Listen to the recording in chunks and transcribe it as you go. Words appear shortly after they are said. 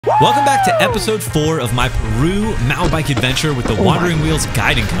Welcome back to episode 4 of my Peru mountain bike adventure with the Wandering Wheels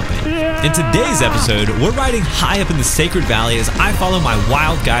Guiding Company. In today's episode, we're riding high up in the Sacred Valley as I follow my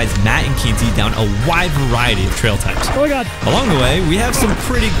wild guides Matt and Kinti down a wide variety of trail types. Oh my god. Along the way, we have some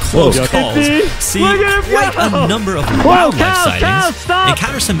pretty close calls, see quite a number of wildlife sightings,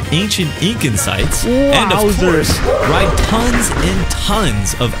 encounter some ancient Incan sites, and of course, ride tons and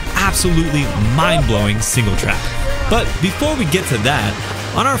tons of absolutely mind-blowing single track. But before we get to that,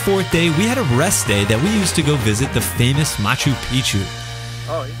 on our 4th day, we had a rest day that we used to go visit the famous Machu Picchu.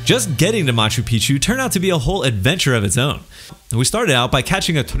 Just getting to Machu Picchu turned out to be a whole adventure of its own. We started out by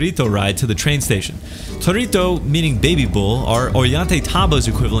catching a torito ride to the train station. Torito, meaning baby bull, are Ollantaytambo's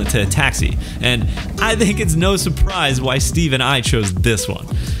equivalent to a taxi, and I think it's no surprise why Steve and I chose this one.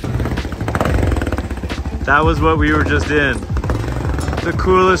 That was what we were just in. The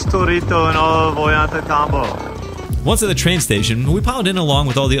coolest torito in all of Ollantaytambo. Once at the train station, we piled in along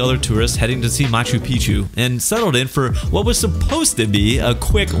with all the other tourists heading to see Machu Picchu and settled in for what was supposed to be a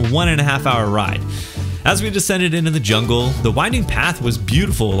quick 1.5 hour ride. As we descended into the jungle, the winding path was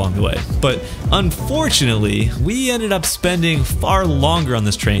beautiful along the way, but unfortunately, we ended up spending far longer on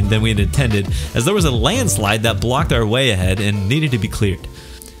this train than we had intended, as there was a landslide that blocked our way ahead and needed to be cleared.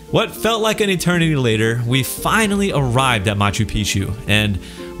 What felt like an eternity later, we finally arrived at Machu Picchu, and,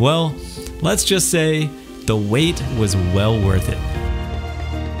 well, let's just say, the wait was well worth it.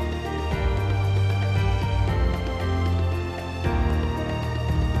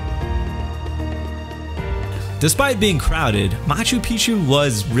 Despite being crowded, Machu Picchu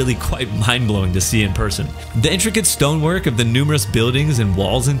was really quite mind-blowing to see in person. The intricate stonework of the numerous buildings and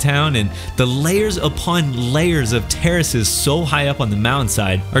walls in town and the layers upon layers of terraces so high up on the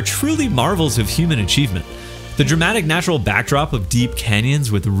mountainside are truly marvels of human achievement. The dramatic natural backdrop of deep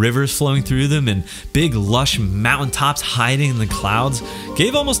canyons with rivers flowing through them and big lush mountaintops hiding in the clouds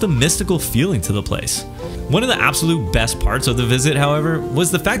gave almost a mystical feeling to the place. One of the absolute best parts of the visit, however, was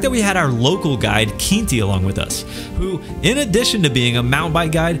the fact that we had our local guide Kinti along with us, who, in addition to being a mountain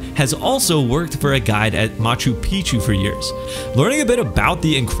bike guide, has also worked for a guide at Machu Picchu for years. Learning a bit about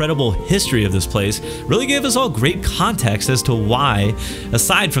the incredible history of this place really gave us all great context as to why,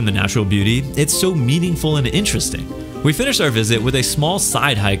 aside from the natural beauty, it's so meaningful and interesting. We finished our visit with a small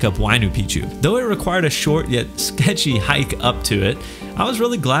side hike up Machu Picchu. Though it required a short yet sketchy hike up to it, I was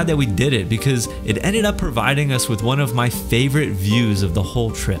really glad that we did it because it ended up providing us with one of my favorite views of the whole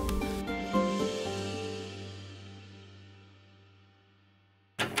trip.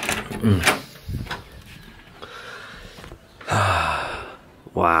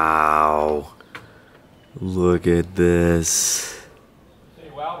 Wow. Look at this.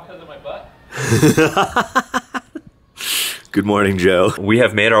 Say wow because of my butt? Good morning, Joe. We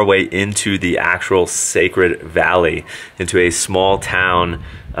have made our way into the actual Sacred Valley, into a small town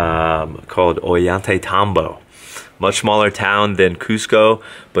called Ollantaytambo. Much smaller town than Cusco,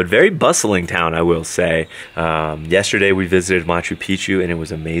 but very bustling town, I will say. Yesterday we visited Machu Picchu and it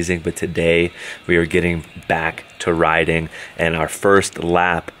was amazing, but today we are getting back to riding, and our first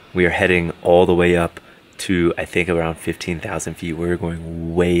lap, we are heading all the way up to, I think, around 15,000 feet. We're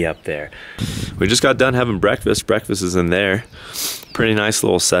going way up there. We just got done having breakfast. Breakfast is in there. Pretty nice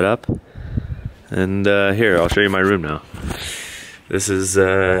little setup. And here, I'll show you my room now. This is,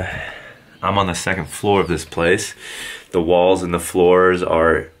 I'm on the 2nd floor of this place. The walls and the floors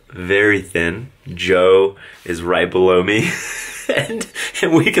are very thin. Joe is right below me. and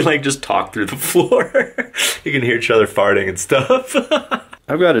we can like just talk through the floor. You can hear each other farting and stuff.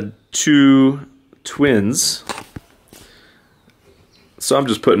 I've got 2 twins, so I'm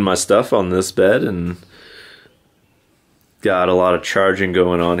just putting my stuff on this bed and got a lot of charging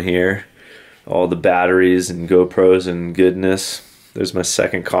going on here, all the batteries and GoPros and goodness. There's my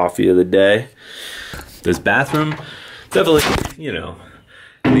 2nd coffee of the day. This bathroom definitely, you know,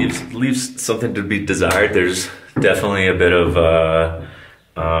 leaves something to be desired. There's definitely a bit of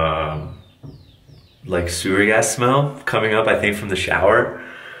like sewer gas smell coming up, I think, from the shower.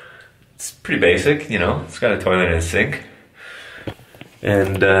 It's pretty basic, you know, it's got a toilet and a sink.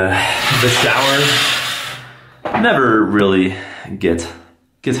 And the shower never really gets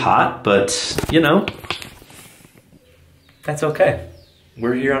hot, but, you know, that's okay.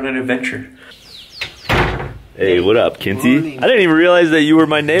 We're here on an adventure. Hey, what up, Kinti? Morning. I didn't even realize that you were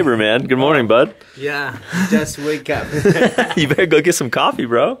my neighbor, man. Good morning, bud. Yeah, just wake up. You better go get some coffee,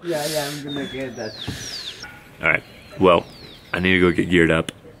 bro. Yeah, I'm gonna get that. All right, well, I need to go get geared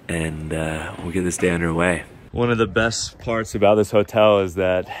up and we'll get this day underway. One of the best parts about this hotel is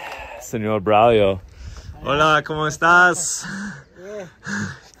that Señor Braulio. Hola, ¿cómo estás?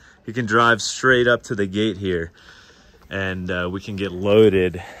 You can drive straight up to the gate here and we can get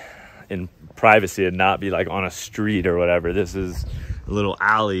loaded in privacy and not be like on a street or whatever. This is a little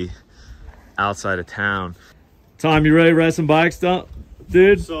alley outside of town. Tom, you ready to ride some bikes,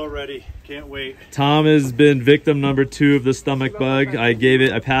 dude? So ready. Can't wait. Tom has been victim number 2 of the stomach bug. I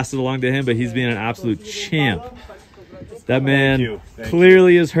passed it along to him, but he's being an absolute champ. That man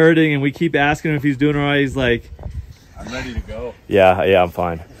clearly is hurting, and we keep asking him if he's doing all right. He's like, I'm ready to go. Yeah, I'm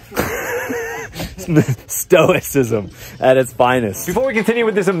fine. Stoicism at its finest. Before we continue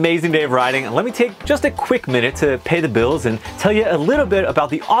with this amazing day of riding, let me take just a quick minute to pay the bills and tell you a little bit about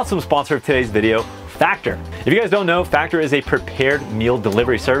the awesome sponsor of today's video, Factor. If you guys don't know, Factor is a prepared meal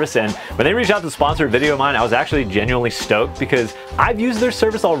delivery service, and when they reached out to sponsor a video of mine, I was actually genuinely stoked because I've used their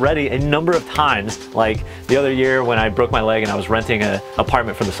service already a number of times, like the other year when I broke my leg and I was renting an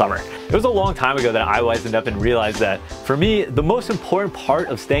apartment for the summer. It was a long time ago that I wised up and realized that for me, the most important part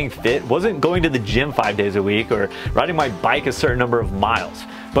of staying fit wasn't going to the gym 5 days a week or riding my bike a certain number of miles.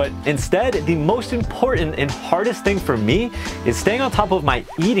 But instead, the most important and hardest thing for me is staying on top of my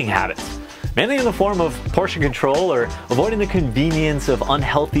eating habits. Mainly in the form of portion control or avoiding the convenience of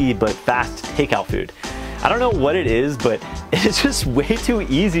unhealthy but fast takeout food. I don't know what it is, but it's just way too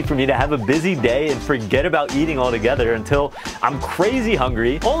easy for me to have a busy day and forget about eating altogether until I'm crazy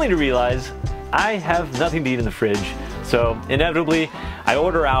hungry, only to realize I have nothing to eat in the fridge. So inevitably, I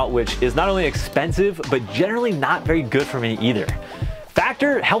order out, which is not only expensive, but generally not very good for me either.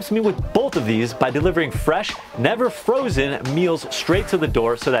 Factor helps me with both of these by delivering fresh, never frozen meals straight to the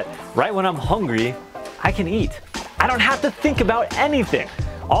door so that right when I'm hungry, I can eat. I don't have to think about anything.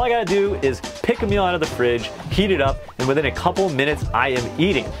 All I gotta do is pick a meal out of the fridge, heat it up, and within a couple minutes, I am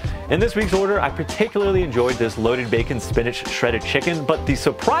eating. In this week's order, I particularly enjoyed this loaded bacon spinach shredded chicken, but the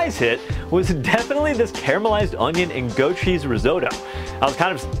surprise hit was definitely this caramelized onion and goat cheese risotto. I was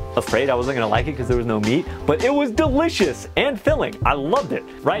kind of afraid I wasn't gonna like it because there was no meat, but it was delicious and filling. I loved it.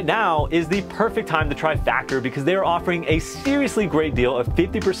 Right now is the perfect time to try Factor because they are offering a seriously great deal of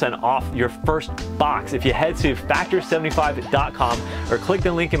 50% off your first box if you head to factor75.com or click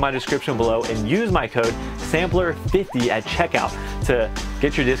the link in my description below and use my code SAMPLER50 at checkout to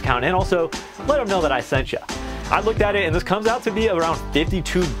get your discount and also let them know that I sent you. I looked at it and this comes out to be around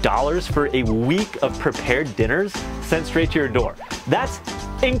 $52 for a week of prepared dinners sent straight to your door. That's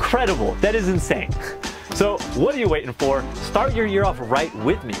incredible. That is insane. So what are you waiting for? Start your year off right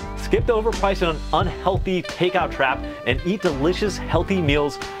with me. Skip the overpriced and unhealthy takeout trap and eat delicious, healthy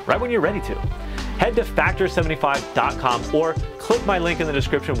meals right when you're ready to. Head to factor75.com or click my link in the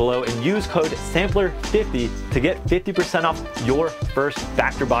description below and use code SAMPLER50 to get 50% off your first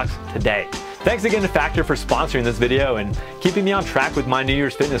Factor box today. Thanks again to Factor for sponsoring this video and keeping me on track with my New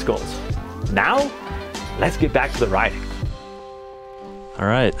Year's fitness goals. Now, let's get back to the riding. All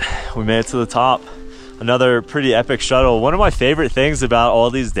right, we made it to the top. Another pretty epic shuttle. One of my favorite things about all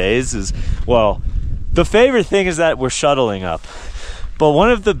these days is, well, the favorite thing is that we're shuttling up. But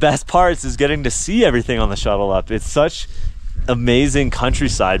one of the best parts is getting to see everything on the shuttle up. It's such amazing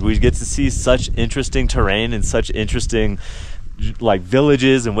countryside. We get to see such interesting terrain and such interesting like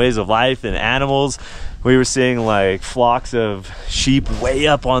villages and ways of life and animals. We were seeing like flocks of sheep way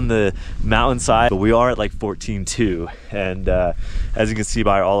up on the mountainside, but we are at like 14.2 and as you can see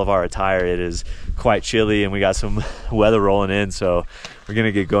by all of our attire, it is quite chilly and we got some weather rolling in, so we're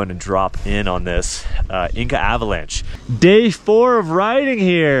gonna get going and drop in on this Inca avalanche. Day 4 of riding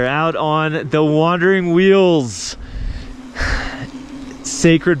here out on the Wandering Wheels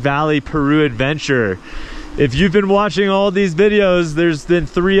Sacred Valley Peru adventure. If you've been watching all these videos, there's been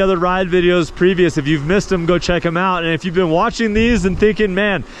 3 other ride videos previous. If you've missed them, go check them out. And if you've been watching these and thinking,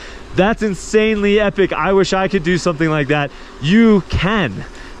 man, that's insanely epic, I wish I could do something like that, you can.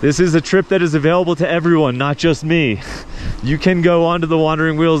 This is a trip that is available to everyone, not just me. You can go onto the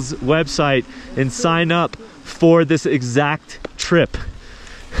Wandering Wheels website and sign up for this exact trip.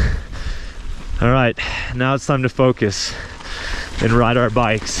 All right, now it's time to focus and ride our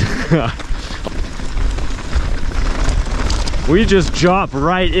bikes. We just jump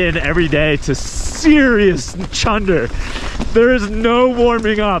right in every day to serious chunder. There is no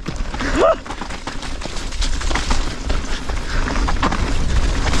warming up.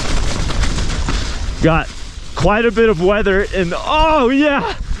 Got quite a bit of weather and oh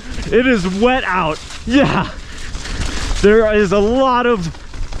yeah, it is wet out. Yeah, there is a lot of,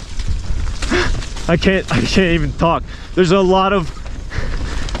 I can't even talk. There's a lot of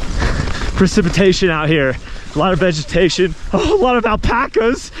precipitation out here. A lot of vegetation, oh, a lot of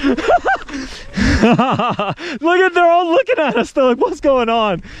alpacas. Look at, they're all looking at us. They're like, what's going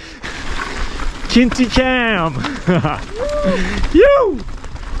on? Kinti cam. You.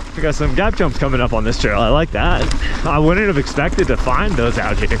 We got some gap jumps coming up on this trail. I like that. I wouldn't have expected to find those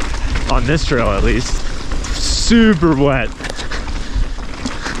out here, on this trail at least. Super wet.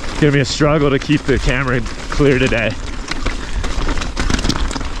 Gonna be a struggle to keep the camera clear today.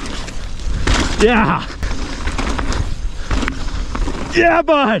 Yeah! Yeah,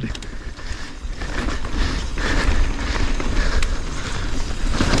 bud!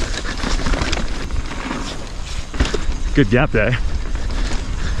 Good gap there.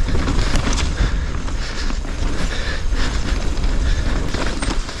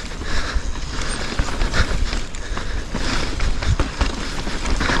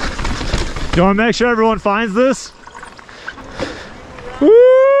 You want to make sure everyone finds this?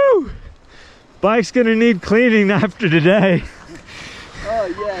 Woo! Bike's gonna need cleaning after today. Oh,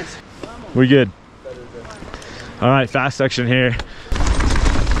 yes. We good. All right, fast section here.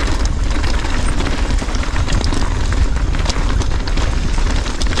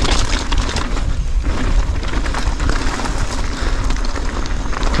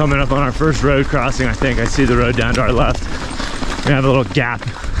 Coming up on our first road crossing, I think. I see the road down to our left. We have a little gap.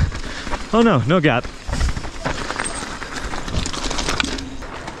 Oh no, no gap.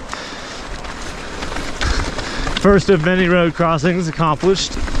 First of many road crossings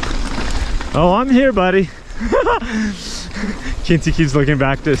accomplished. Oh, I'm here, buddy. Kinti keeps looking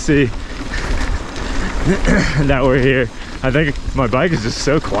back to see that we're here. I think my bike is just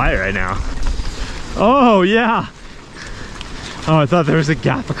so quiet right now. Oh, yeah. Oh, I thought there was a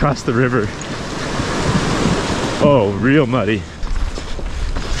gap across the river. Oh, real muddy.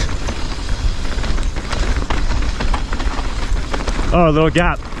 Oh, a little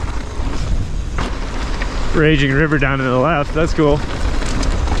gap. Raging river down to the left. That's cool.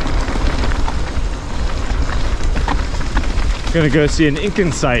 Gonna go see an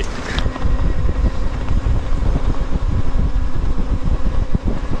Incan site.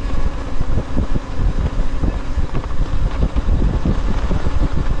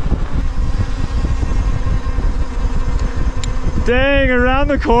 Dang, around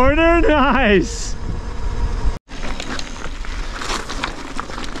the corner? Nice!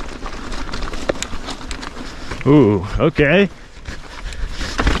 Ooh, okay.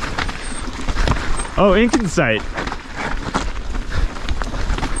 Oh, Incan site.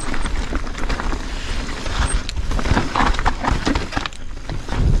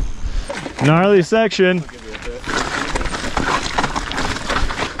 Gnarly section.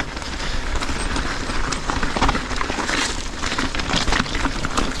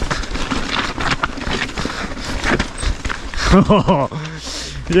 Oh,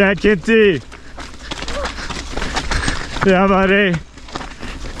 yeah, Kinti. Yeah, buddy.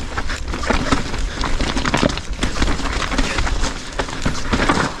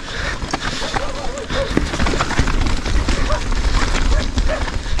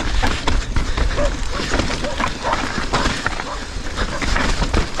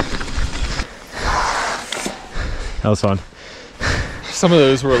 That was fun. Some of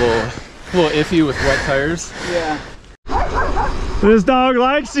those were a little iffy with wet tires. Yeah. This dog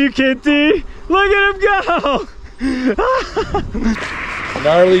likes you, Kinti. Look at him go.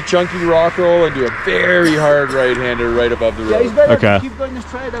 Gnarly, chunky rock roll and do a very hard right-hander right above the Yeah, he's road. better Okay. keep going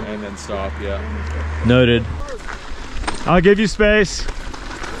straight up. And then stop, yeah. Noted. I'll give you space.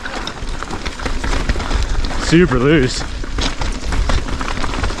 Super loose.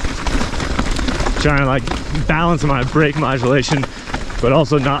 Trying to like balance my brake modulation, but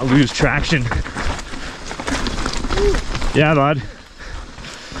also not lose traction. Yeah, bud.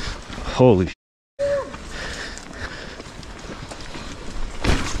 Holy.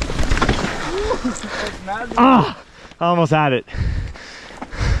 Ah, I almost had it.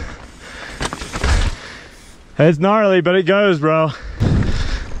 It's gnarly, but it goes, bro.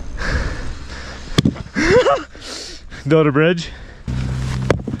 Build a bridge.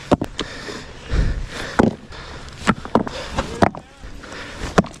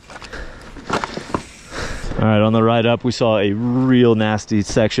 All right, on the ride up, we saw a real nasty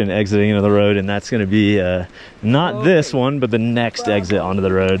section exiting into the road, and that's going to be not this one, but the next exit onto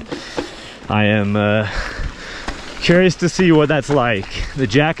the road. I am curious to see what that's like. The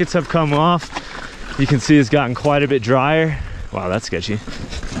jackets have come off. You can see it's gotten quite a bit drier. Wow, that's sketchy.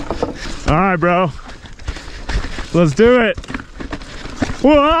 All right, bro. Let's do it.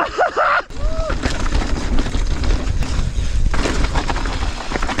 Whoa!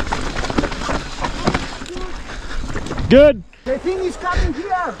 Good. The thing is coming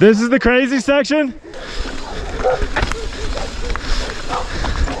here. This is the crazy section.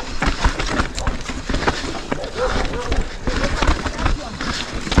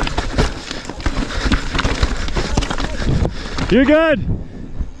 You're good.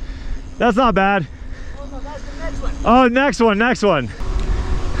 That's not bad. Oh, no, that's the next one. Oh, next one.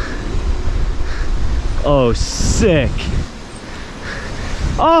 Oh, sick.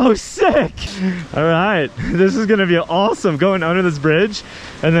 Oh, sick. All right, this is gonna be awesome, going under this bridge,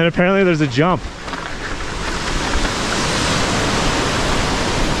 and then apparently there's a jump.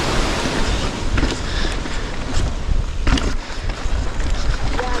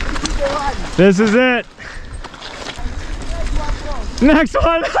 This is it. Next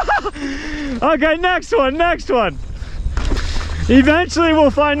one. Okay, next one. Eventually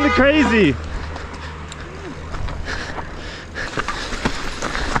we'll find the crazy.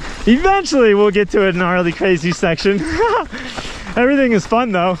 Eventually we'll get to a gnarly crazy section. Everything is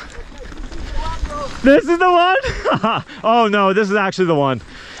fun though. This is the one? Oh no, this is actually the one.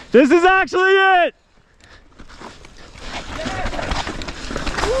 This is actually it.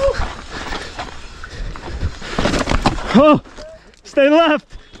 Oh, stay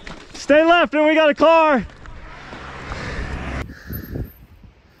left, and we got a car.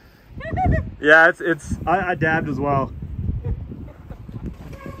 Yeah, I dabbed as well.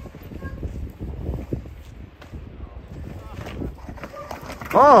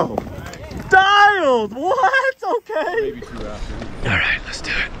 Oh, dialed, what? Okay. Maybe 2 after. All right, let's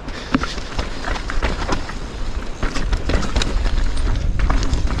do it.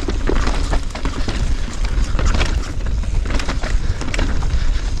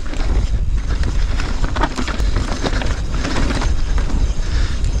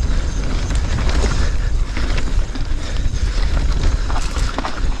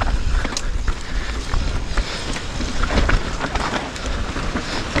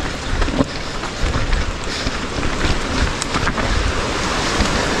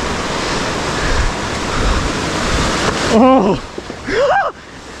 Oh,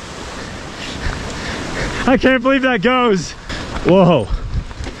 I can't believe that goes. Whoa,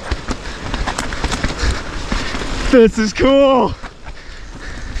 this is cool.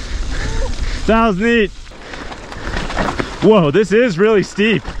 That was neat. Whoa, this is really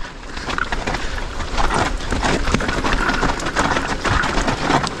steep.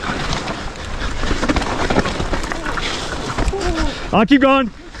 I'll keep going.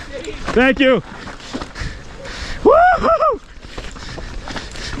 Thank you.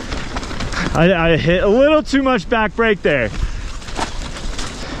 I hit a little too much back brake there.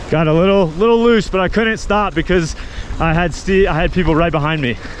 Got a little loose, but I couldn't stop because I had people right behind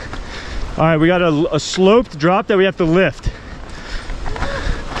me. All right, we got a sloped drop that we have to lift.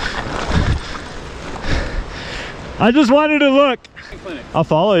 I just wanted to look. I'll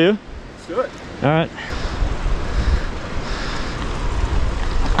follow you. Let's do it. All right.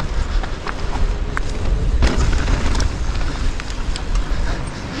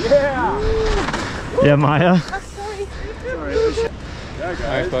 Yeah, Maya. Yeah,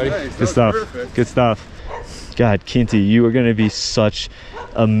 guys. buddy. Nice. Good stuff. Perfect. Good stuff. God, Kinti, you are going to be such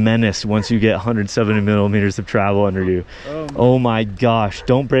a menace once you get 170 millimeters of travel under you. Oh my gosh.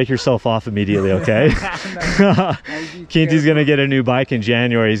 Don't break yourself off immediately, okay? Kinti's going to get a new bike in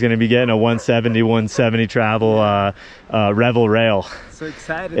January. He's going to be getting a 170 travel Revel rail. So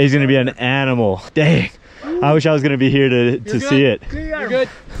excited. He's going to be an animal. Dang. I wish I was going to be here to see it. You're good.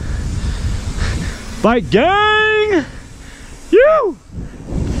 Bike gang! You!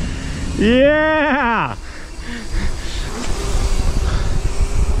 Yeah!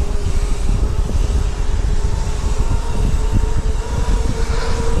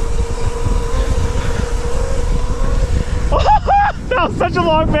 That was such a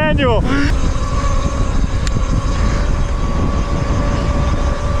long manual.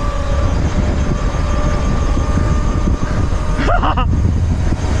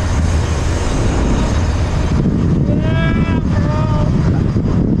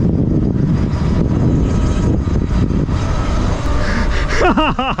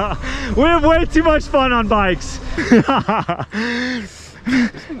 We have way too much fun on bikes.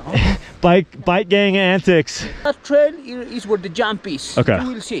 Bike gang antics. That trail is where the jump is. Okay. You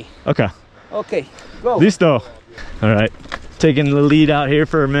will see. Okay. Okay, go. Listo. All right. Taking the lead out here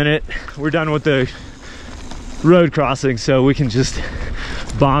for a minute. We're done with the road crossing, so we can just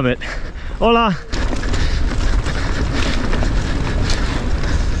bomb it. Hola.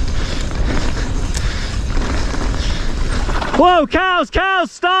 Whoa, cows,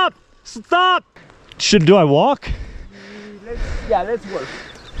 stop, stop. Do I walk? Let's work.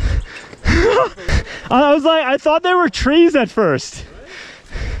 I was like, I thought they were trees at first.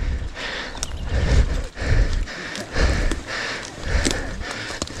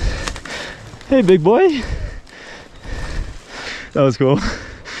 Hey, big boy. That was cool.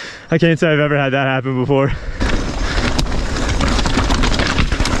 I can't say I've ever had that happen before.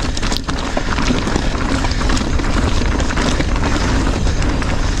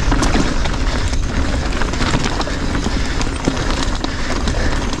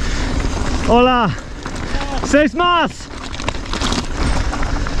 Hola. 6 más.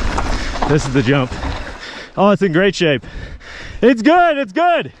 This is the jump. Oh, it's in great shape. It's good, it's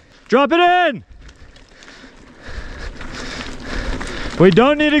good. Drop it in. We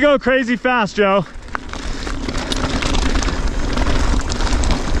don't need to go crazy fast, Joe.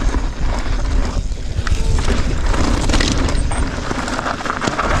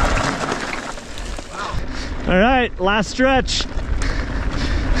 All right, last stretch.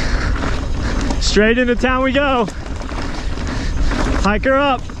 Straight into town we go. Hike her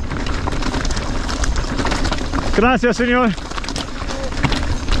up. Gracias, señor.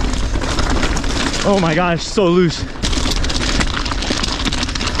 Oh my gosh, so loose.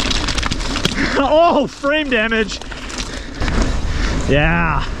 Oh, frame damage.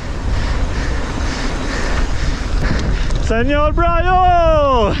 Yeah. Señor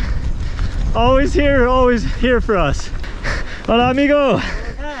Brayo. Always here for us. Hola, amigo.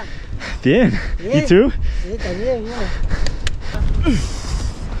 Bien. You too? Sí, también, yeah.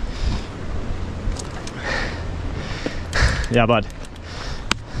 Yeah, bud.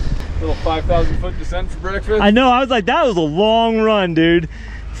 Little 5,000 foot descent for breakfast. I know, I was like, that was a long run, dude.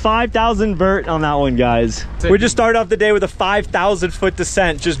 5,000 vert on that one, guys. We just started off the day with a 5,000 foot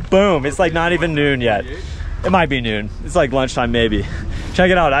descent, just boom. It's like not even noon yet. It might be noon. It's like lunchtime maybe. Check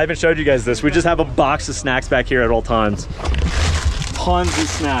it out, I haven't showed you guys this. We just have a box of snacks back here at all times. Tons of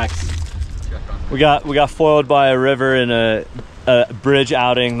snacks. We got foiled by a river in a bridge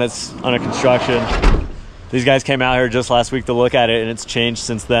outing that's under construction. These guys came out here just last week to look at it, and it's changed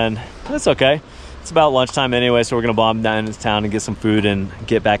since then. That's okay. It's about lunchtime anyway, so we're gonna bomb down into town and get some food and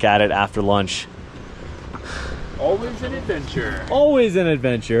get back at it after lunch. Always an adventure. Always an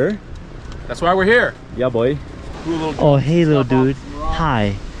adventure. That's why we're here. Yeah, boy. Oh, hey, little dude.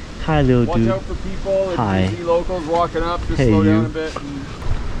 Hi. Hi, little Watch dude. out for people. If Hi. you see locals walking up, just Hey, slow down you. a bit. And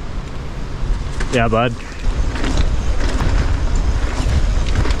Yeah, bud.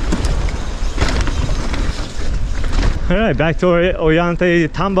 All right, back to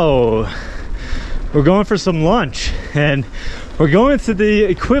Ollanta Tambo. We're going for some lunch, and we're going to the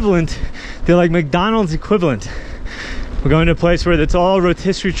equivalent, the like McDonald's equivalent. We're going to a place where it's all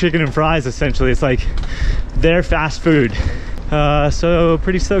rotisserie chicken and fries, essentially. It's like their fast food. So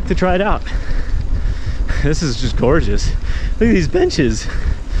pretty stoked to try it out. This is just gorgeous. Look at these benches.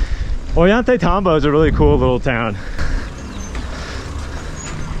 Ollanta Tambo is a really cool little town.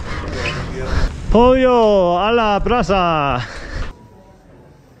 Pollo a la brasa.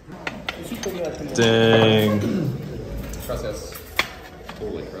 Dang.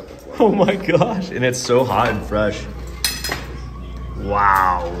 Oh my gosh. And it's so hot and fresh.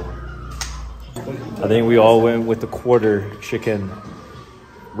 Wow. I think we all went with the quarter chicken,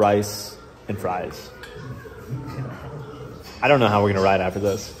 rice, and fries. I don't know how we're gonna ride after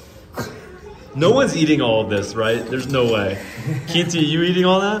this. No one's eating all of this, right? There's no way. Kinti, you eating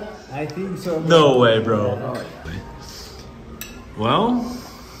all that? I think so. No way, bro. Well,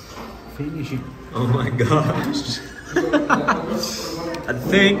 Finish it. oh my gosh. I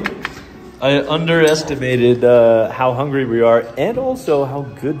think I underestimated how hungry we are and also how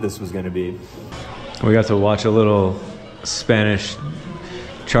good this was going to be. We got to watch a little Spanish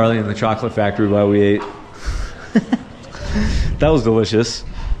Charlie and the Chocolate Factory while we ate. That was delicious.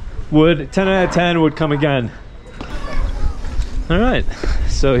 Would 10 out of 10 would come again. All right,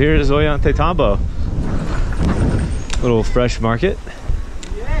 so here's Ollanta Tambo. Little fresh market.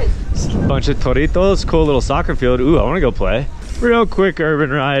 Yes. Bunch of toritos, cool little soccer field. Ooh, I want to go play. Real quick urban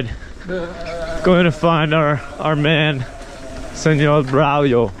ride. Going to find our man, Senor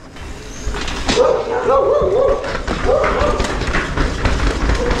Braulio.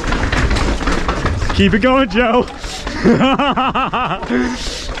 Keep it going, Joe.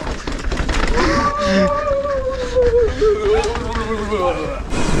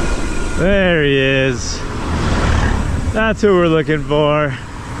 There he is. That's who we're looking for.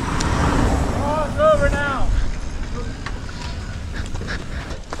 oh, it's over now.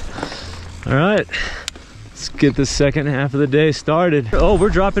 All right, let's get the second half of the day started. Oh, we're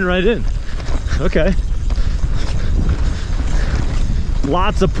dropping right in. Okay.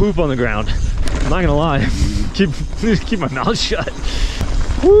 Lots of poop on the ground. I'm not gonna lie. Keep my mouth shut.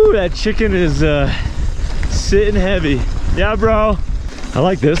 Woo, that chicken is sitting heavy. Yeah, bro. I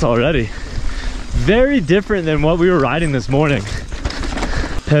like this already. Very different than what we were riding this morning.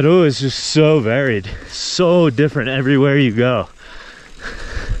 Peru is just so varied, so different everywhere you go.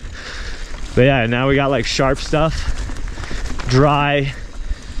 But yeah, now we got like sharp stuff, dry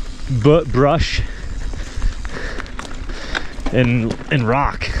brush, and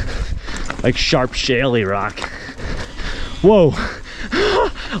rock, like sharp shaly rock. Whoa.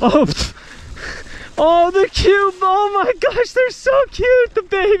 Oh, Oh, the cute. Oh my gosh, they're so cute, the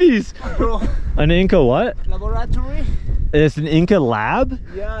babies. Bro, An Inca what? laboratory. It's an Inca lab?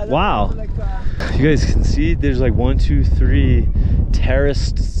 Yeah. Wow. Like You guys can see there's like 1, 2, 3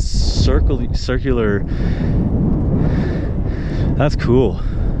 terraced circular. That's cool.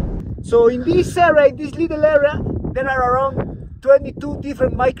 So in this area, in this little area, there are around 22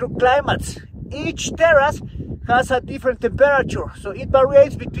 different microclimates. Each terrace has a different temperature, so it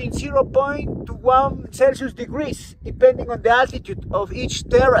varies between 0 to 1 Celsius degrees, depending on the altitude of each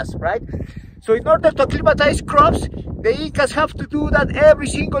terrace, right? So in order to acclimatize crops, the Incas have to do that every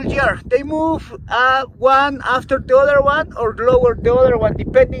single year. They move one after the other one, or lower the other one,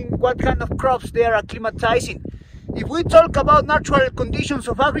 depending what kind of crops they are acclimatizing. If we talk about natural conditions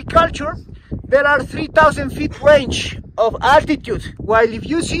of agriculture, there are 3,000 feet range of altitude, while if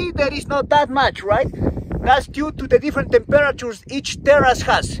you see, there is not that much, right? That's due to the different temperatures each terrace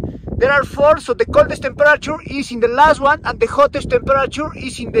has. There are 4, so the coldest temperature is in the last one, and the hottest temperature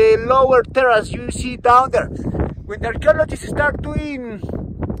is in the lower terrace you see down there. When the archaeologists start doing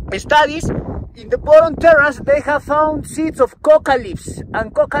studies, in the bottom terrace they have found seeds of coca leaves,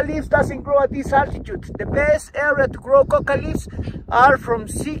 and coca leaves doesn't grow at this altitude. The best area to grow coca leaves are from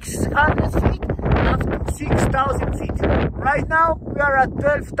 600 feet up to 6,000 feet. Right now we are at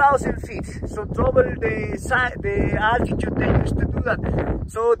 12,000 feet, so double the altitude they used to do that.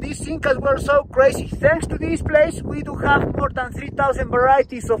 So these Incas were so crazy. Thanks to this place, we do have more than 3,000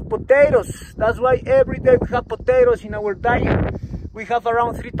 varieties of potatoes. That's why every day we have potatoes in our diet. We have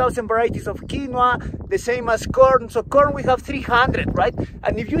around 3,000 varieties of quinoa, the same as corn. So corn we have 300, right?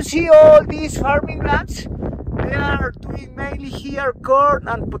 And if you see all these farming lands, they are doing mainly here corn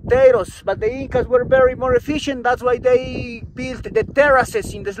and potatoes. But the Incas were very more efficient. That's why they built the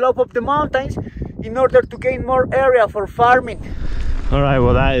terraces in the slope of the mountains in order to gain more area for farming. All right,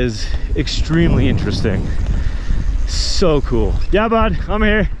 well, that is extremely interesting. So cool. Yeah, bud, I'm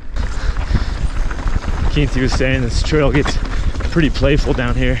here. Kinti was saying this trail gets pretty playful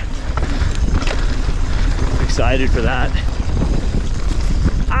down here. Excited for that.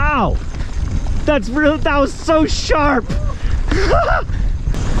 Ow! That's real. That was so sharp.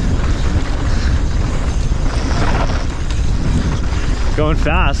 Going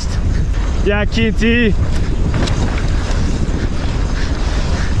fast. Yeah, Kinti.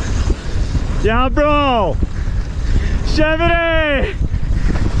 Yeah, bro. Chevrolet.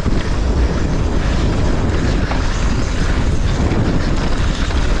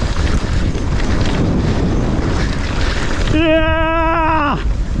 Yeah!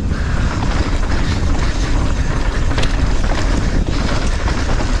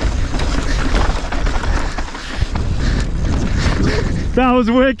 That was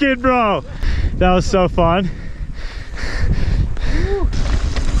wicked, bro. That was so fun.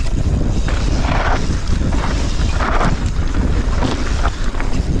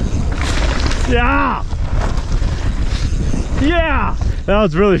 Yeah! Yeah! That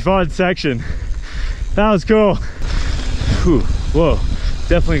was really fun section. That was cool. Whew. Whoa,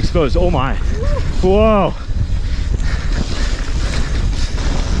 definitely exposed. Oh my. Whoa.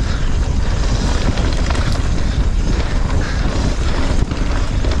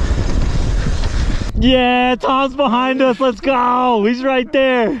 Yeah, Tom's behind us. Let's go. He's right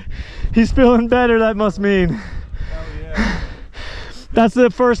there. He's feeling better, that must mean. Hell yeah. That's the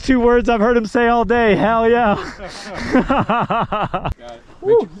first 2 words I've heard him say all day. Hell yeah. Got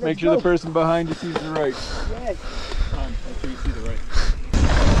it. Make sure the person behind you sees the right. Yes. Make sure you see the right.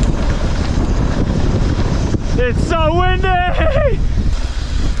 It's so windy.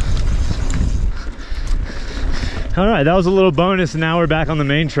 All right, that was a little bonus, and now we're back on the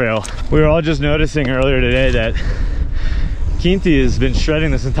main trail. We were all just noticing earlier today that Kinti has been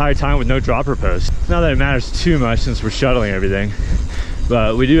shredding this entire time with no dropper post. Not that it matters too much since we're shuttling everything,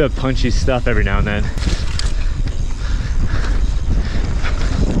 but we do have punchy stuff every now and then.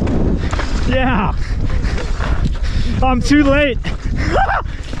 Yeah, I'm too late.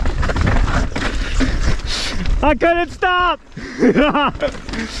 I couldn't stop.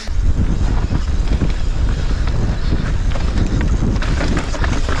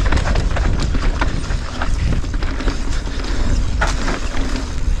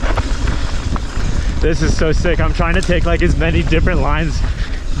 This is so sick. I'm trying to take like as many different lines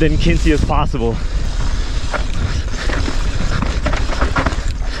than Kinti as possible.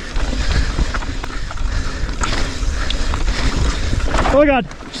 Oh my God,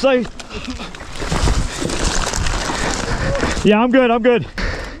 sorry. Yeah, I'm good, I'm good. Oh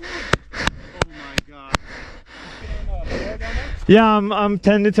my God. Yeah, I'm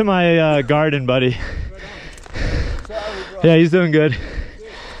tending to my garden, buddy. Yeah, he's doing good.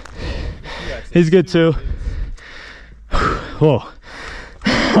 Yes. He's good too. Whoa.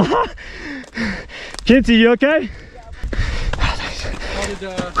 Kinti, you okay? How did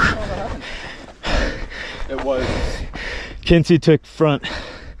that happen? It was. Kinti took front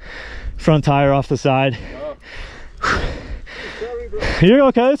tire off the side. Oh. You're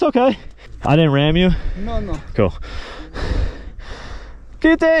okay, it's okay. I didn't ram you? No. Cool.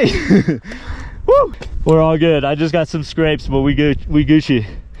 Kinti! Woo! We're all good. I just got some scrapes, but we Gucci.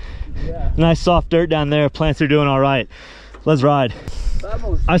 Yeah. Nice soft dirt down there. Plants are doing all right. Let's ride.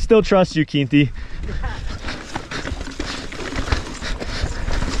 Vamos. I still trust you, Kinti.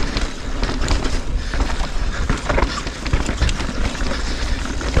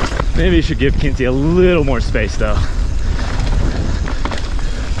 Maybe you should give Kinti a little more space though.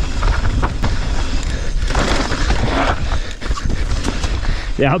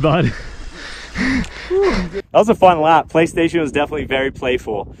 Yeah, bud. That was a fun lap. PlayStation was definitely very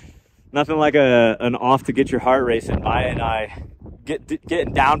playful. Nothing like an off to get your heart racing. Maya and I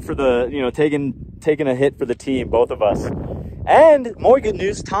getting down for the, you know, taking a hit for the team, both of us. And more good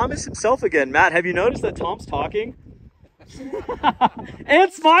news, Tom is himself again. Matt, have you noticed that Tom's talking?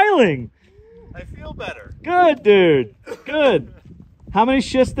 And smiling. I feel better. Good, dude. Good. How many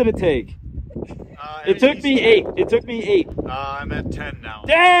shifts did it take? It took me 8. It took me 8. I'm at 10 now.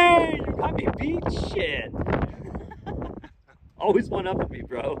 Dang, you got me beat. Shit. Always one up with me,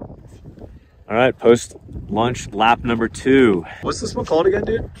 bro. All right, post lunch lap number 2. What's this one called again,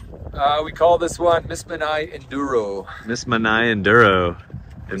 dude? We call this one Miss Manai Enduro. Miss Manai Enduro.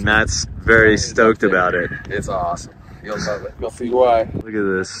 And Matt's very stoked about it. It's awesome. You'll love it. You'll see why. Look at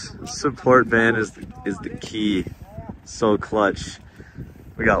this. Support van is the key. So clutch.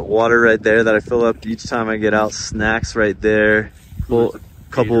 We got water right there that I fill up each time I get out. Snacks right there.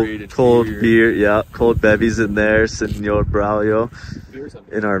 Couple cold beer. Yeah, cold bevies in there. Senor Braulio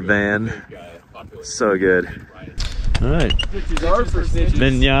in our van. So good. All right.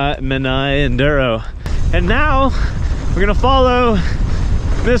 Menai Enduro. And now we're gonna follow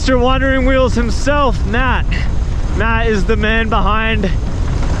Mr. Wandering Wheels himself, Matt. Matt is the man behind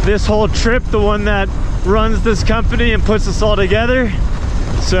this whole trip, the one that runs this company and puts us all together.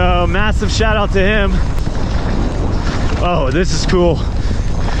 So massive shout out to him. Oh, this is cool.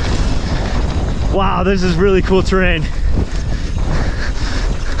 Wow, this is really cool terrain.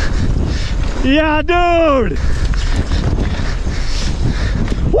 Yeah, dude!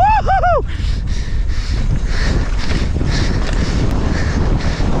 Woohoo!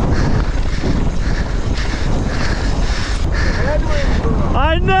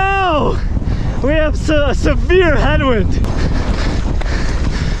 I know! We have a severe headwind.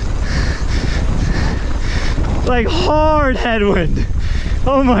 Like hard headwind.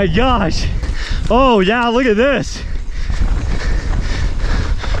 Oh my gosh. Oh yeah, look at this.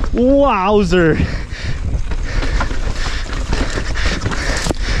 Wowzer.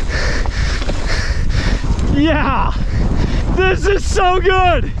 Yeah, this is so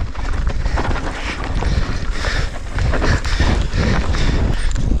good.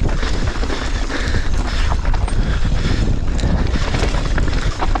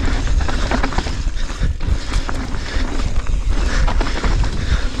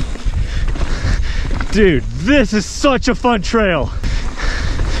 Dude, this is such a fun trail.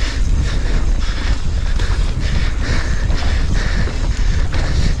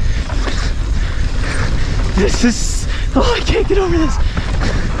 This is, oh, I can't get over this.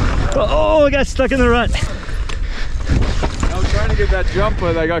 Oh, I got stuck in the rut. I was trying to get that jump,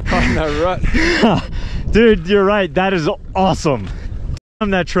 but I got caught in that rut. Dude, you're right. That is awesome.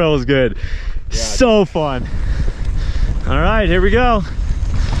 Damn, that trail is good. Yeah, so fun. All right, here we go.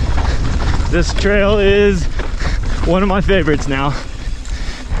 This trail is one of my favorites now.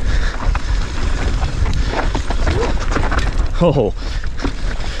 Oh,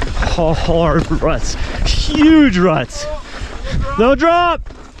 hard ruts, huge ruts. No drop.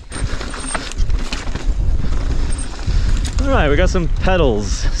 All right, we got some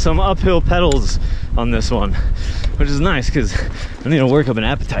pedals, some uphill pedals on this one, which is nice because I need to work up an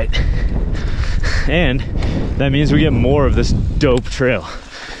appetite. And that means we get more of this dope trail.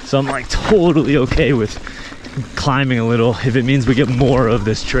 So I'm like totally okay with climbing a little if it means we get more of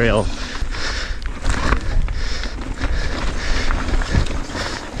this trail.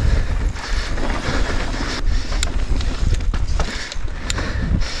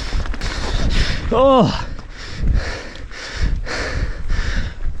 Oh.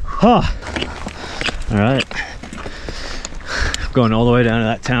 Huh. All right. Going all the way down to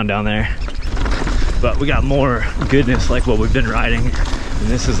that town down there. But we got more goodness like what we've been riding. And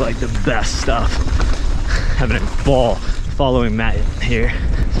this is like the best stuff. Having a ball following Matt here.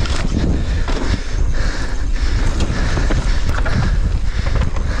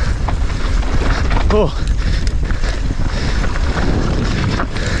 Oh.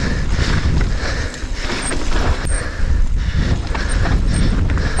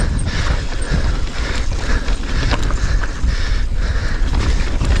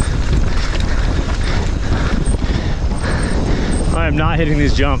 I am not hitting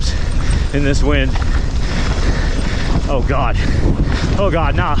these jumps in this wind. Oh God. Oh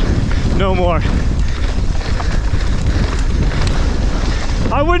God, nah, no more.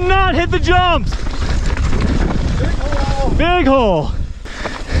 I would not hit the jumps. Big hole. Big hole.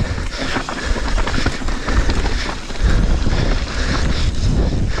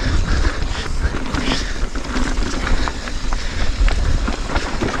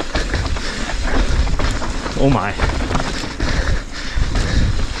 Oh my.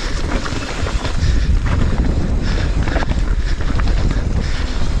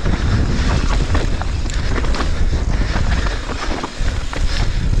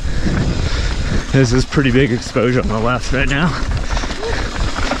 This is pretty big exposure on the left right now.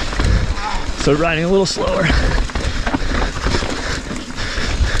 So riding a little slower.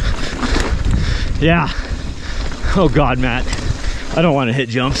 Yeah. Oh God, Matt. I don't want to hit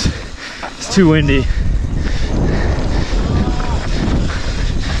jumps. It's too windy.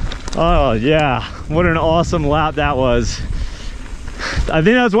 Oh yeah, what an awesome lap that was. I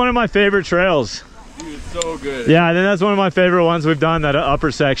think that's one of my favorite trails. Dude, so good. Yeah, I think that's one of my favorite ones we've done, that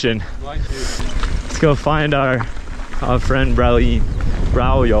upper section. Like you. Let's go find our friend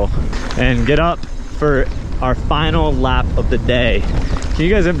Braulio and get up for our final lap of the day. Can you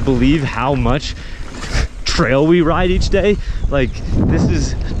guys believe how much trail we ride each day? Like, this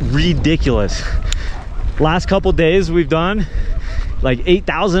is ridiculous. Last couple days we've done like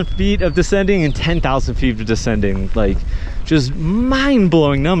 8,000 feet of descending and 10,000 feet of descending. Like, just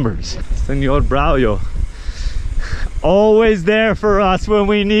mind-blowing numbers. Senor Braulio, always there for us when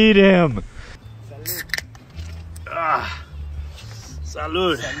we need him.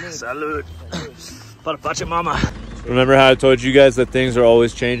 Salud. Salud. Para Pachamama. Remember how I told you guys that things are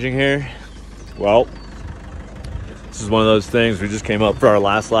always changing here? Well, this is one of those things. We just came up for our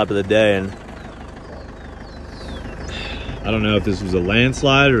last lap of the day, and I don't know if this was a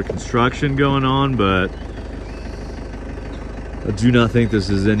landslide or construction going on, but I do not think this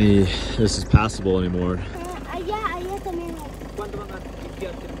is passable anymore.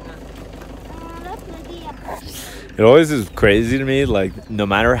 It always is crazy to me, like, no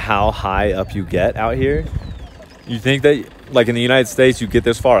matter how high up you get out here, you think that, like, in the United States, you get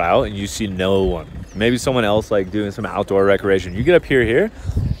this far out and you see no one. Maybe someone else, like, doing some outdoor recreation. You get up here,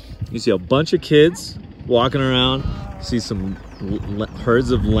 you see a bunch of kids walking around, see some herds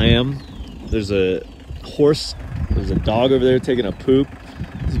of lamb. There's a horse, there's a dog over there taking a poop.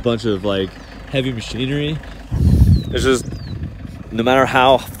 There's a bunch of, like, heavy machinery. There's just, no matter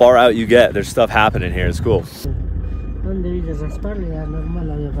how far out you get, there's stuff happening here. It's cool. Senor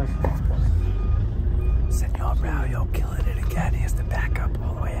Braulio killing it again. He has to back up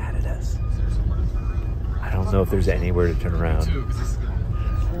all the way out of this. I don't know if there's anywhere to turn around.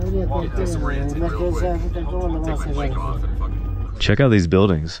 Check out these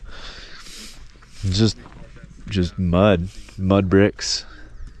buildings. Just mud bricks.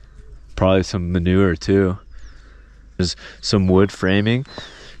 Probably some manure too. There's some wood framing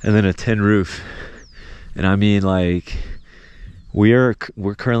and then a tin roof. And I mean, like, we're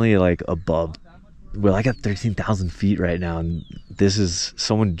currently like above, we're like at 13,000 feet right now, and this is,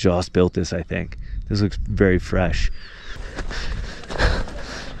 someone just built this, I think. This looks very fresh.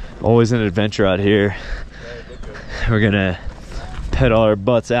 Always an adventure out here. We're gonna pedal our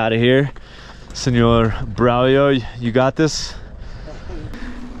butts out of here. Senor Braulio, you got this?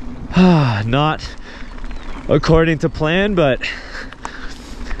 Not according to plan, but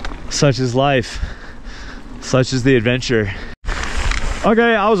such is life. Such is the adventure.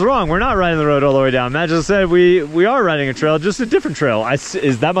 Okay, I was wrong. We're not riding the road all the way down. Matt just said we are riding a trail, just a different trail.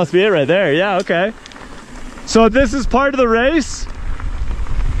 That must be it right there. Yeah, okay. So this is part of the race?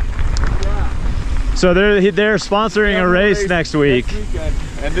 Yeah. So they're sponsoring a race next week. Next weekend,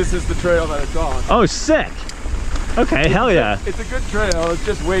 and this is the trail that it's on. Oh, sick. Okay, hell yeah. It's a good trail. It's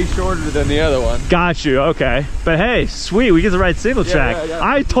just way shorter than the other one. Got you, okay. But hey, sweet, we get to ride single track. Yeah.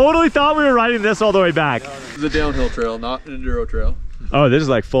 I totally thought we were riding this all the way back. No, this is a downhill trail, not an enduro trail. Oh, this is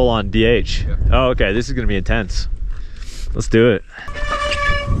like full on DH. Yeah. Oh, okay, this is gonna be intense. Let's do it.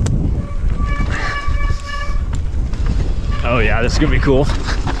 Oh yeah, this is gonna be cool.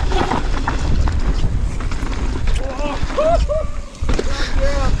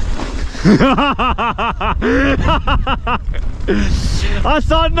 I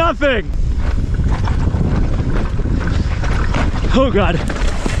saw nothing. Oh God.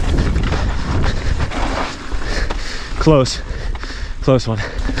 Close. Close one.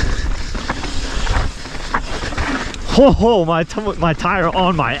 Oh, my tire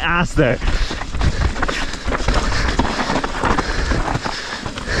on my ass there.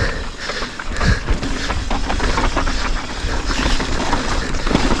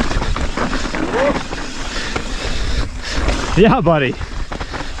 Yeah, buddy.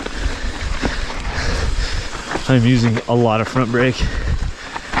 I'm using a lot of front brake.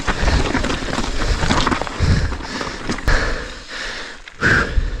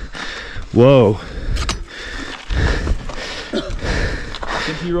 Whoa. I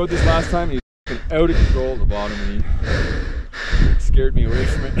think he rode this last time. He was out of control at the bottom and he scared me away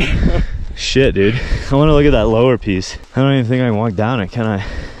from it. Shit, dude. I want to look at that lower piece. I don't even think I can walk down it, can I?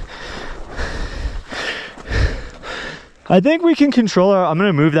 I think we can control our... I'm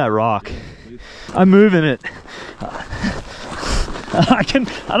gonna move that rock. I'm moving it. I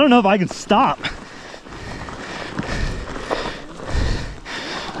don't know if I can stop.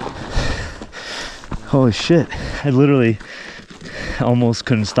 Holy shit. I literally almost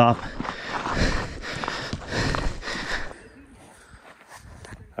couldn't stop.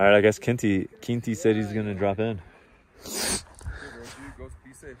 All right, I guess Kinti said he's gonna drop in. Go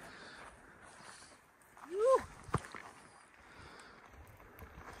be safe.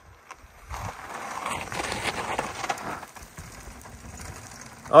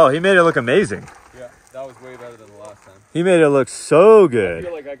 Oh, he made it look amazing. Yeah, that was way better than the last time. He made it look so I good.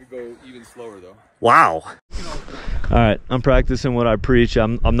 feel like I could go even slower though. Wow. All right, I'm practicing what I preach.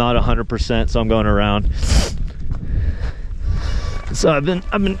 I'm not 100%, so I'm going around. So I've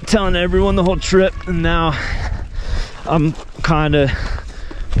been telling everyone the whole trip, and now I'm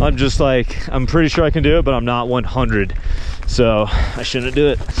just like, I'm pretty sure I can do it, but I'm not 100. So I shouldn't do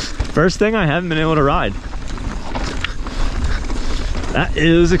it. First thing I haven't been able to ride. That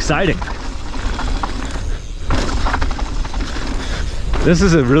is exciting. This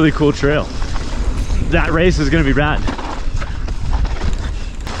is a really cool trail. That race is gonna be rad.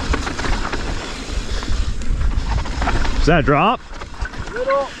 Is that a drop?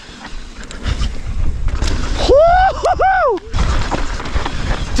 Little.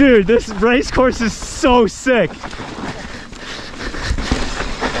 Dude, this race course is so sick.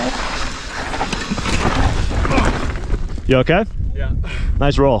 You okay? Yeah.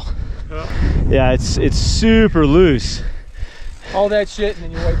 Nice roll. Yeah, it's super loose. All that shit and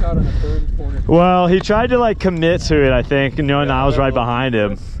then you wipe out on the third corner. Well, he tried to like commit to it, I think, and knowing I was right behind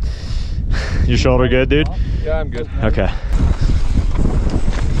him. Your shoulder good, dude? Yeah, I'm good. Okay.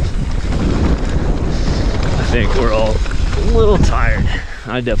 I think we're all a little tired.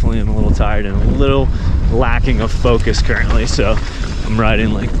 I definitely am a little tired and a little lacking of focus currently, so I'm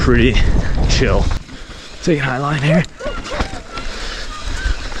riding like pretty chill. Taking high line here.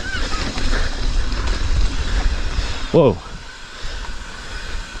 Whoa.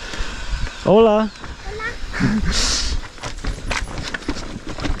 Hola.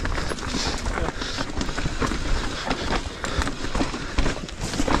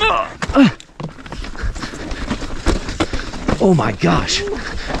 Oh my gosh.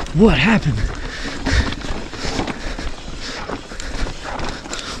 What happened?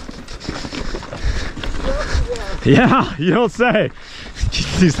 Yeah, you don't say.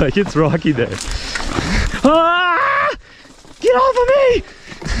 He's like, it's rocky there. Ah! Get off of me!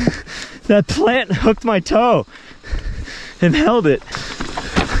 That plant hooked my toe and held it.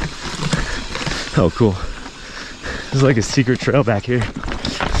 Oh, cool. There's like a secret trail back here.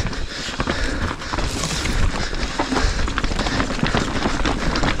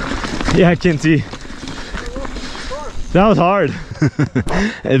 Yeah, Kinti. That was hard.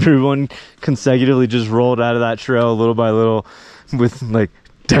 Everyone consecutively just rolled out of that trail little by little with like,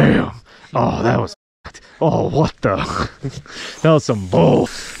 damn. Oh, that was, oh, what the? That was some bull.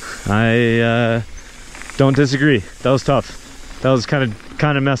 I don't disagree. That was tough. That was kind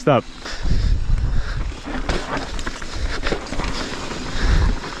of messed up.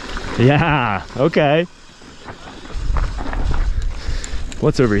 Yeah, okay.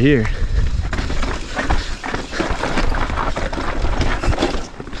 What's over here?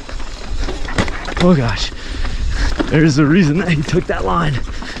 Oh gosh, there's a reason that he took that line.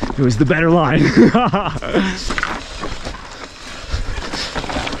 It was the better line.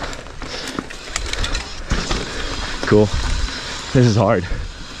 Cool. This is hard.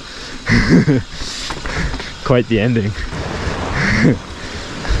 Quite the ending.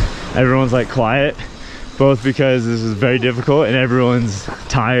 Everyone's like quiet, both because this is very difficult and everyone's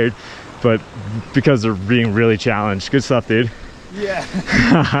tired, but because they're being really challenged. Good stuff, dude. Yeah.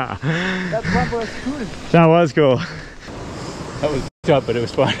 That was cool. That was cool. That was up, but it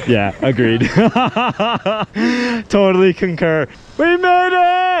was fun. Yeah, agreed. Totally concur. We made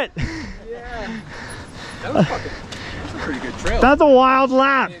it! Yeah. That was fucking, that's a pretty good trail. That's a wild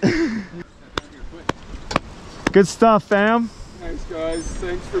lap. Good stuff, fam. Nice, guys.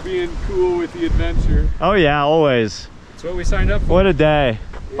 Thanks for being cool with the adventure. Oh yeah, always. That's what we signed up for. What a day.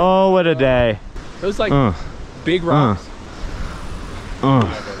 Oh, what a day. Those like big rocks.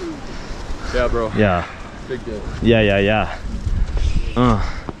 Yeah, bro. Yeah. Big deal. Yeah.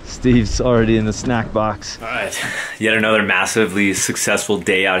 Steve's already in the snack box. All right, yet another massively successful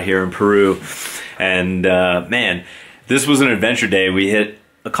day out here in Peru. And man, this was an adventure day. We hit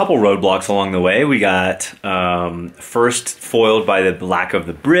a couple roadblocks along the way. We got first foiled by the lack of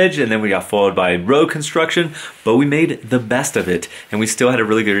the bridge, and then we got foiled by road construction, but we made the best of it, and we still had a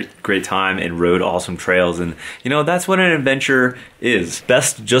really great time and rode awesome trails. And you know, that's what an adventure is.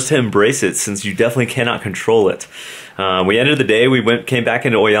 Best just to embrace it, since you definitely cannot control it. We ended the day, we came back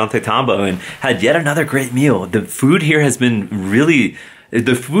into Ollantaytambo and had yet another great meal. The food here has been really,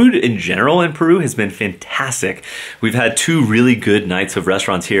 the food in general in Peru has been fantastic. We've had 2 really good nights of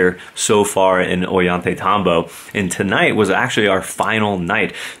restaurants here so far in Ollantaytambo, and tonight was actually our final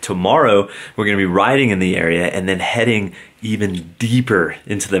night. Tomorrow, we're gonna be riding in the area and then heading even deeper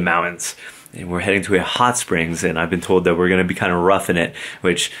into the mountains. And we're heading to a hot springs, and I've been told that we're gonna be kind of roughing it,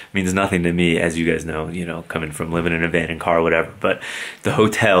 which means nothing to me, as you guys know, you know, coming from living in a van and car or whatever. But the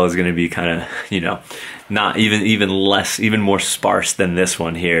hotel is gonna be kind of, you know, not even more sparse than this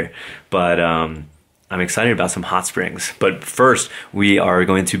one here. But I'm excited about some hot springs. But first, we are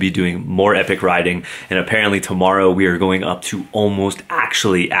going to be doing more epic riding, and apparently tomorrow we are going up to almost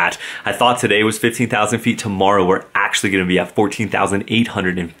actually at, I thought today was 15,000 feet, tomorrow we're actually gonna be at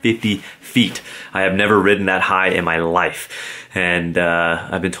 14,850 feet. I have never ridden that high in my life. And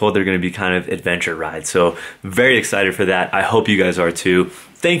I've been told they're gonna be kind of adventure rides. So very excited for that. I hope you guys are too.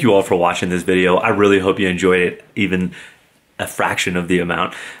 Thank you all for watching this video. I really hope you enjoyed it, even a fraction of the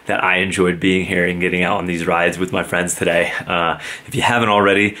amount that I enjoyed being here and getting out on these rides with my friends today. If you haven't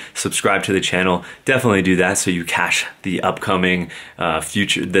already, subscribe to the channel. Definitely do that so you catch the upcoming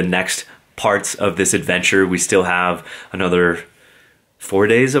the next parts of this adventure. We still have another 4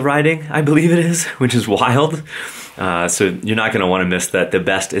 days of riding, I believe it is, which is wild. So you're not gonna wanna miss that. The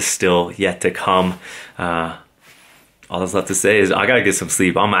best is still yet to come. All that's left to say is I gotta get some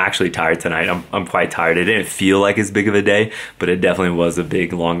sleep. I'm actually tired tonight. I'm quite tired. It didn't feel like as big of a day, but it definitely was a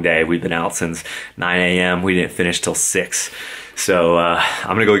big, long day. We've been out since 9 a.m. We didn't finish till 6. So I'm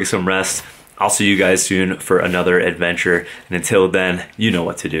gonna go get some rest. I'll see you guys soon for another adventure. And until then, you know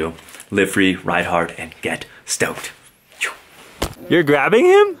what to do. Live free, ride hard, and get stoked. You're grabbing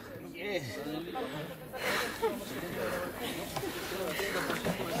him?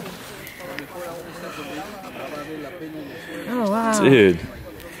 Oh, wow. Dude.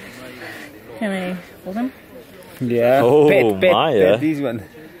 Can I hold him? Yeah. Oh, Maya. This one.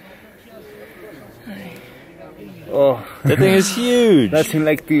 Oh, That thing is huge. that's him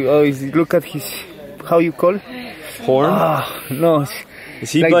like the. Oh, look at his. How you call? Horn? Ah, no.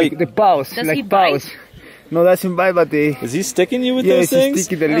 Is he Like the paws. Does like he bite? paws. No, that's him bite, but the. Is he sticking you with Yeah, those he's things?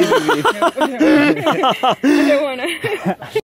 sticking a little bit. I don't wanna.